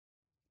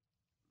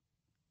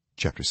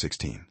chapter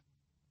 16.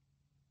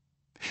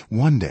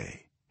 One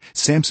day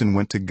Samson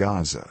went to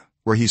Gaza,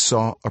 where he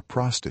saw a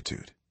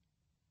prostitute.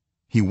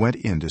 He went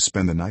in to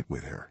spend the night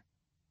with her.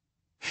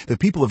 The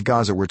people of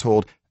Gaza were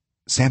told,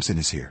 "Samson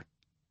is here."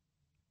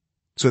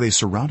 So they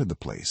surrounded the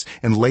place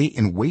and lay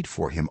in wait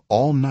for him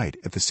all night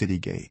at the city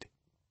gate.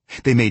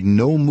 They made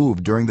no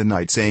move during the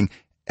night, saying,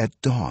 "At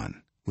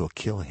dawn we'll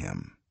kill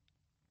him."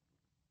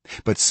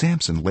 But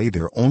Samson lay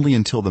there only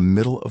until the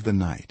middle of the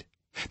night.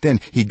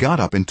 Then he got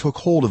up and took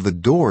hold of the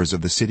doors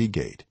of the city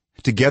gate,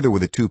 together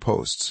with the two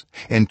posts,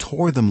 and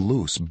tore them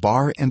loose,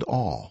 bar and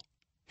all.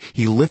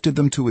 He lifted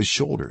them to his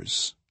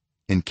shoulders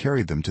and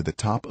carried them to the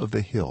top of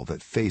the hill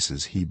that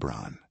faces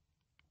Hebron.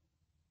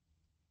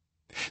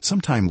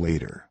 Sometime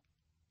later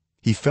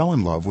he fell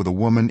in love with a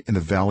woman in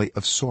the Valley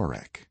of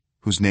Sorek,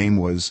 whose name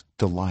was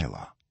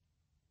Delilah.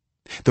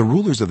 The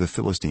rulers of the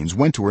Philistines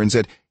went to her and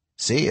said,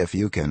 "See if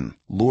you can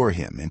lure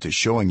him into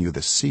showing you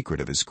the secret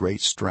of his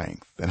great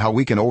strength and how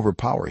we can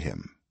overpower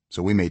him,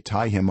 so we may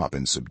tie him up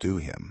and subdue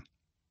him.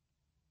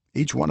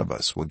 Each one of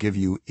us will give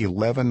you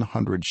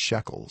 1,100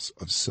 shekels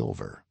of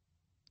silver."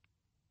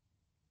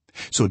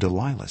 So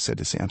Delilah said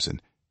to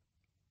Samson,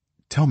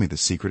 "Tell me the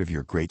secret of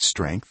your great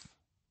strength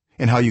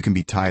and how you can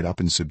be tied up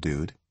and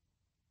subdued."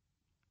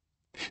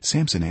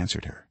 Samson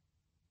answered her,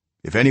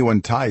 "If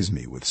anyone ties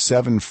me with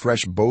 7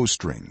 fresh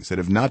bowstrings that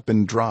have not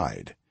been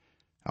dried,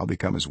 I'll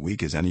become as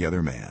weak as any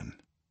other man."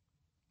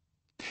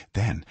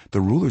 Then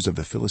the rulers of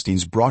the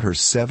Philistines brought her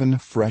 7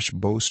 fresh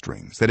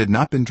bowstrings that had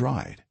not been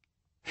dried,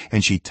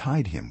 and she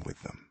tied him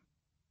with them.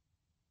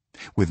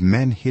 With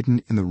men hidden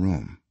in the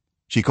room,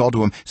 she called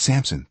to him,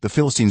 "Samson, the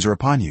Philistines are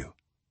upon you."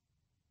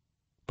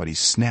 But he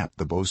snapped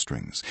the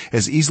bowstrings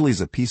as easily as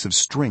a piece of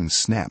string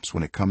snaps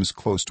when it comes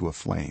close to a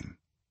flame.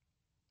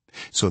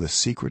 So the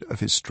secret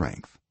of his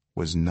strength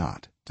was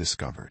not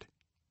discovered.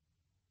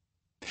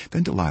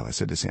 Then Delilah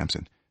said to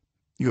Samson,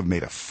 "You have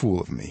made a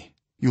fool of me.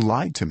 You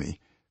lied to me.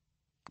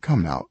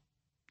 Come now,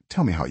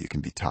 tell me how you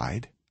can be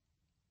tied."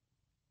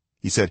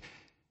 He said,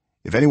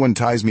 "If anyone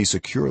ties me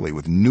securely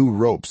with new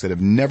ropes that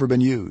have never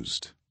been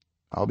used,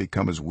 I'll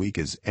become as weak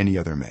as any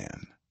other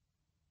man."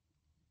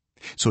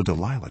 So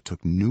Delilah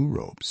took new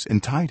ropes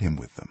and tied him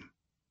with them.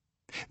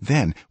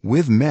 Then,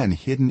 with men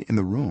hidden in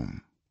the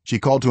room, she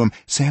called to him,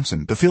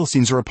 "Samson, the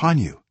Philistines are upon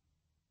you."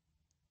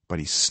 But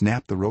he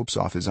snapped the ropes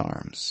off his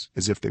arms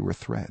as if they were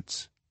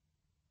threads.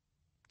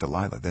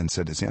 Delilah then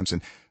said to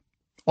Samson,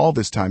 "All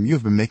this time you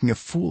have been making a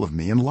fool of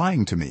me and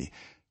lying to me.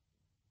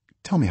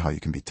 Tell me how you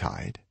can be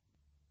tied."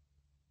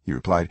 He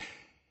replied,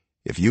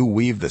 "If you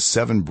weave the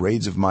 7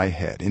 braids of my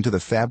head into the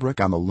fabric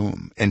on the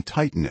loom and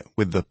tighten it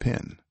with the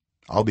pin,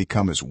 I'll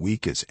become as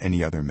weak as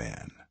any other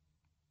man."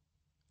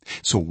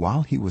 So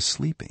while he was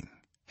sleeping,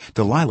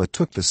 Delilah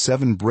took the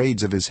 7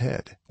 braids of his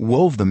head,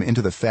 wove them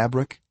into the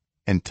fabric,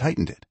 and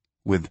tightened it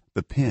with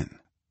the pin.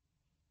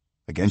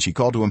 Again she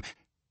called to him,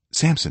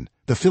 "Samson,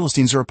 the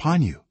Philistines are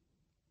upon you."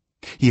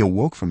 He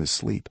awoke from his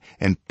sleep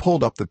and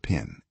pulled up the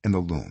pin and the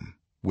loom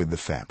with the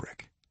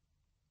fabric.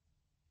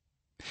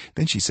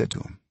 Then she said to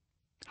him,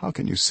 "How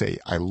can you say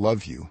I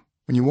love you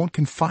when you won't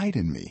confide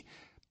in me?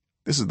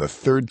 This is the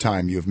 3rd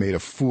time you have made a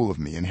fool of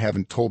me and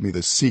haven't told me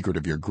the secret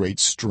of your great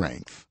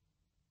strength."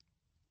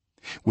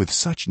 With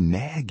such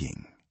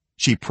nagging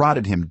she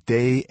prodded him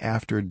day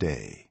after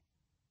day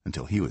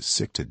until he was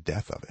sick to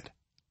death of it.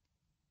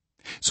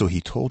 So he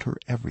told her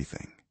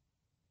everything.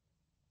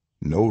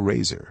 "No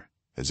razor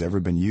has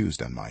ever been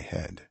used on my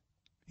head,"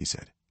 he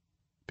said,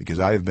 "because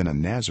I have been a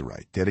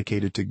Nazirite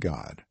dedicated to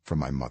God from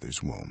my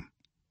mother's womb.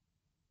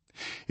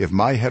 If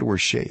my head were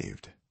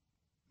shaved,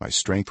 my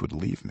strength would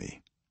leave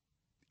me,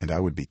 and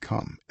I would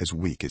become as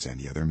weak as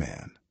any other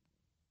man."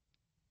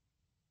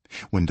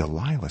 When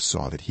Delilah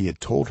saw that he had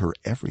told her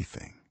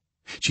everything,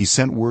 she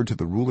sent word to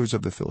the rulers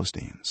of the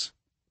Philistines,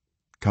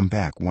 "Come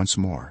back once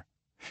more.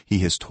 He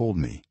has told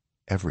me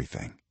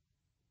everything."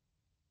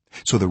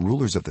 So the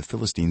rulers of the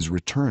Philistines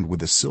returned with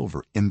the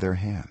silver in their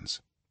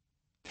hands.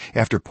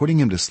 After putting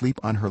him to sleep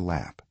on her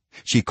lap,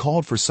 she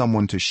called for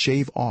someone to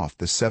shave off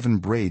the 7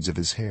 braids of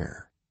his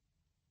hair,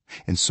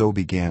 and so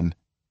began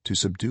to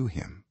subdue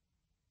him,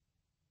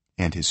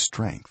 and his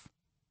strength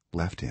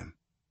left him.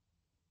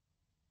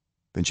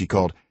 Then she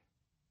called,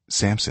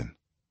 "Samson,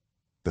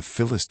 the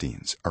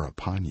Philistines are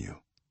upon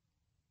you."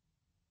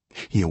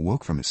 He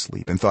awoke from his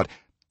sleep and thought,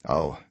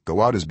 "I'll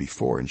go out as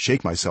before and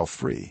shake myself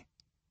free."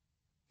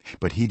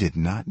 But he did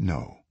not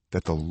know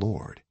that the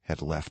Lord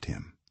had left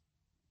him.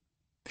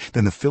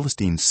 Then the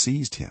Philistines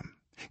seized him,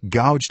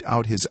 gouged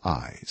out his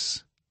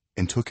eyes,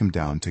 and took him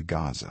down to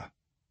Gaza.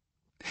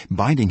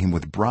 Binding him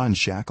with bronze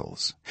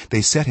shackles,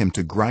 they set him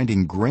to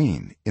grinding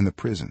grain in the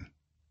prison.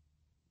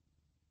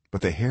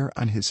 But the hair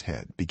on his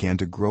head began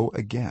to grow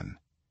again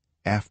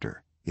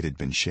after it had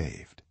been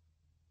shaved.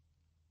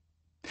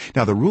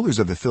 Now the rulers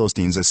of the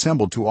Philistines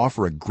assembled to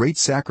offer a great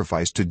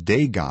sacrifice to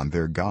Dagon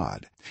their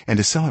god, and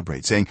to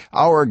celebrate, saying,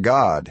 "Our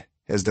God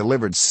has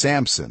delivered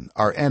Samson,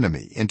 our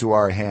enemy, into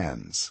our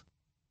hands."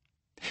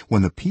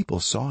 When the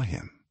people saw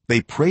him,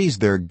 they praised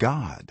their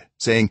god,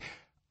 saying,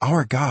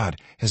 our god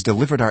has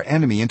delivered our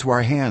enemy into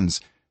our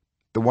hands,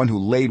 the one who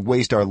laid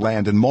waste our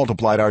land and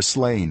multiplied our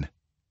slain."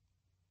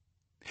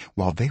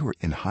 While they were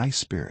in high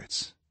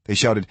spirits, they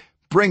shouted,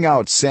 "Bring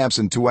out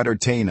Samson to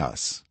entertain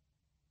us."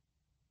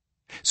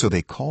 So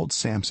they called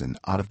Samson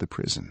out of the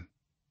prison,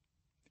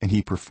 and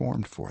he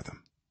performed for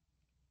them.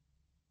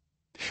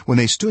 When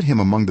they stood him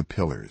among the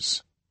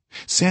pillars,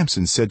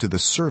 Samson said to the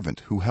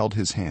servant who held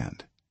his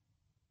hand,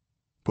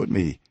 "Put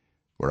me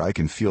where I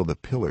can feel the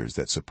pillars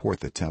that support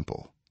the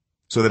temple,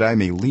 so that I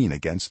may lean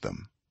against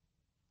them."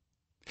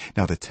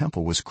 Now the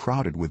temple was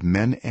crowded with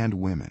men and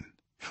women.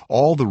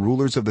 All the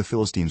rulers of the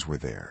Philistines were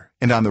there,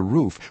 and on the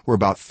roof were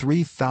about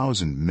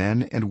 3,000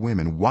 men and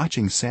women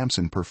watching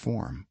Samson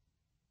perform.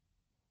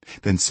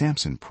 Then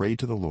Samson prayed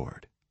to the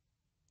Lord,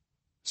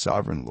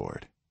 "Sovereign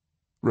Lord,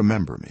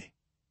 remember me.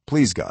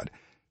 Please, God,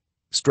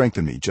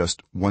 strengthen me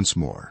just once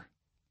more,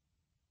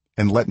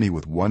 and let me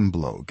with one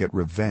blow get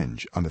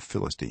revenge on the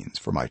Philistines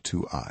for my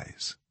 2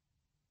 eyes."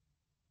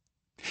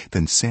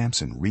 Then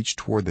Samson reached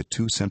toward the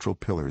 2 central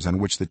pillars on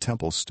which the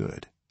temple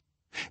stood,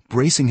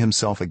 bracing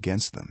himself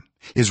against them,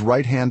 his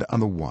right hand on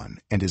the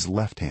one and his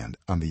left hand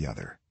on the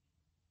other.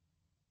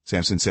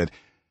 Samson said,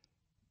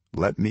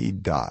 "Let me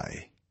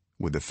die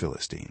with the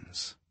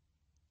Philistines."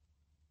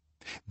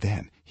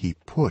 Then he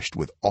pushed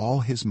with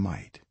all his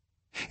might,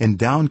 and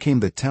down came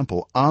the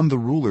temple on the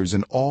rulers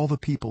and all the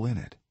people in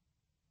it.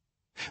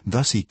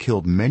 Thus he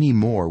killed many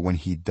more when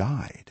he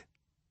died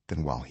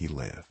than while he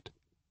lived.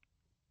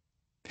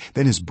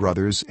 Then his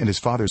brothers and his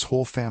father's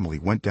whole family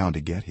went down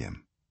to get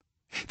him.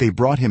 They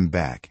brought him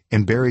back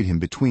and buried him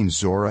between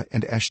Zorah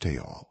and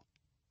Eshtaol,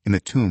 in the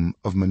tomb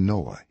of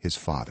Manoah his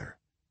father.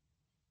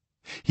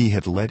 He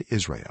had led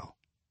Israel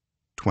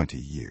 20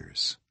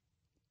 years.